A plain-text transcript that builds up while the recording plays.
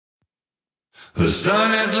The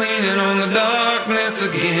sun is leaning on the darkness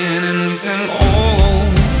again, and we sing, oh,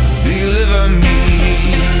 deliver me.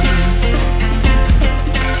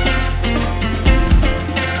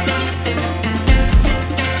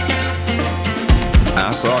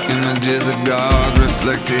 I saw images of God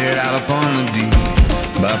reflected out upon the deep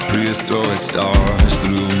by prehistoric stars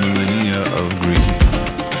through millennia of grief.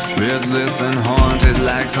 Spiritless and haunted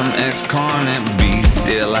like some excarnate beast,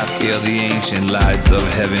 still I feel the ancient lights of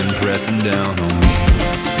heaven pressing down on me.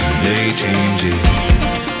 The day changes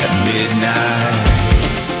at midnight,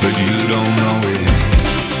 but you don't know it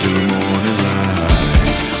till the morning light.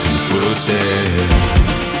 And the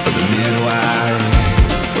footsteps of the midwife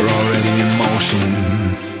are already in motion,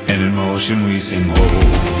 and in motion we sing, oh,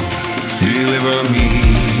 deliver me,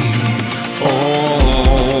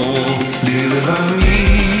 oh, deliver me.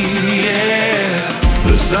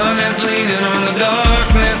 The sun is leaning on the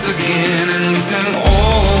darkness again, and we sing,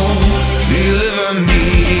 oh, deliver me.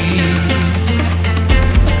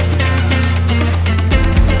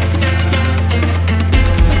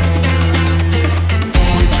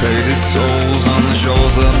 We traded souls on the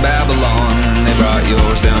shores of Babylon, and they brought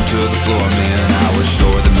yours down to the floor, man. I was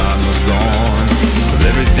sure that mine was gone, but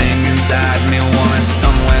everything inside me wanted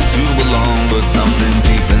somewhere to belong. But something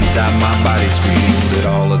deep inside my body screamed that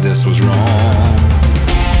all of this was wrong.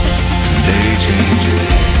 Day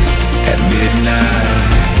changes at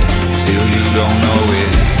midnight, still you don't know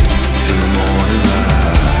it till the morning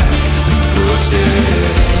light. And the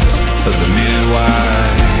footsteps of the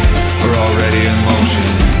midwife are already in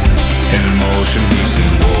motion, and in motion we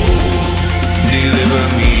sing, oh, deliver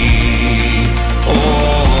me,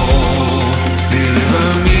 oh, deliver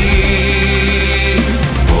me,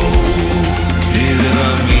 oh,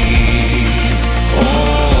 deliver me, oh,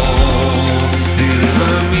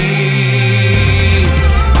 deliver me.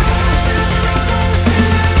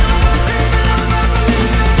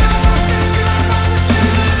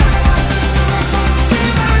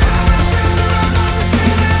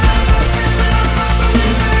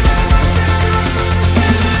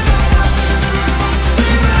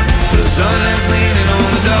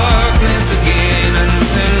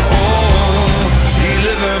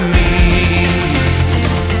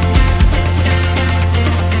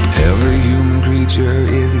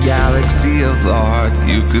 Is a galaxy of thought.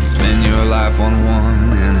 You could spend your life on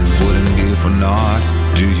one and it wouldn't be for naught.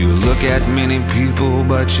 Do you look at many people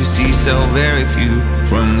but you see so very few?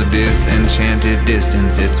 From the disenchanted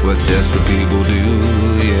distance, it's what desperate people do,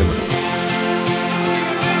 yeah.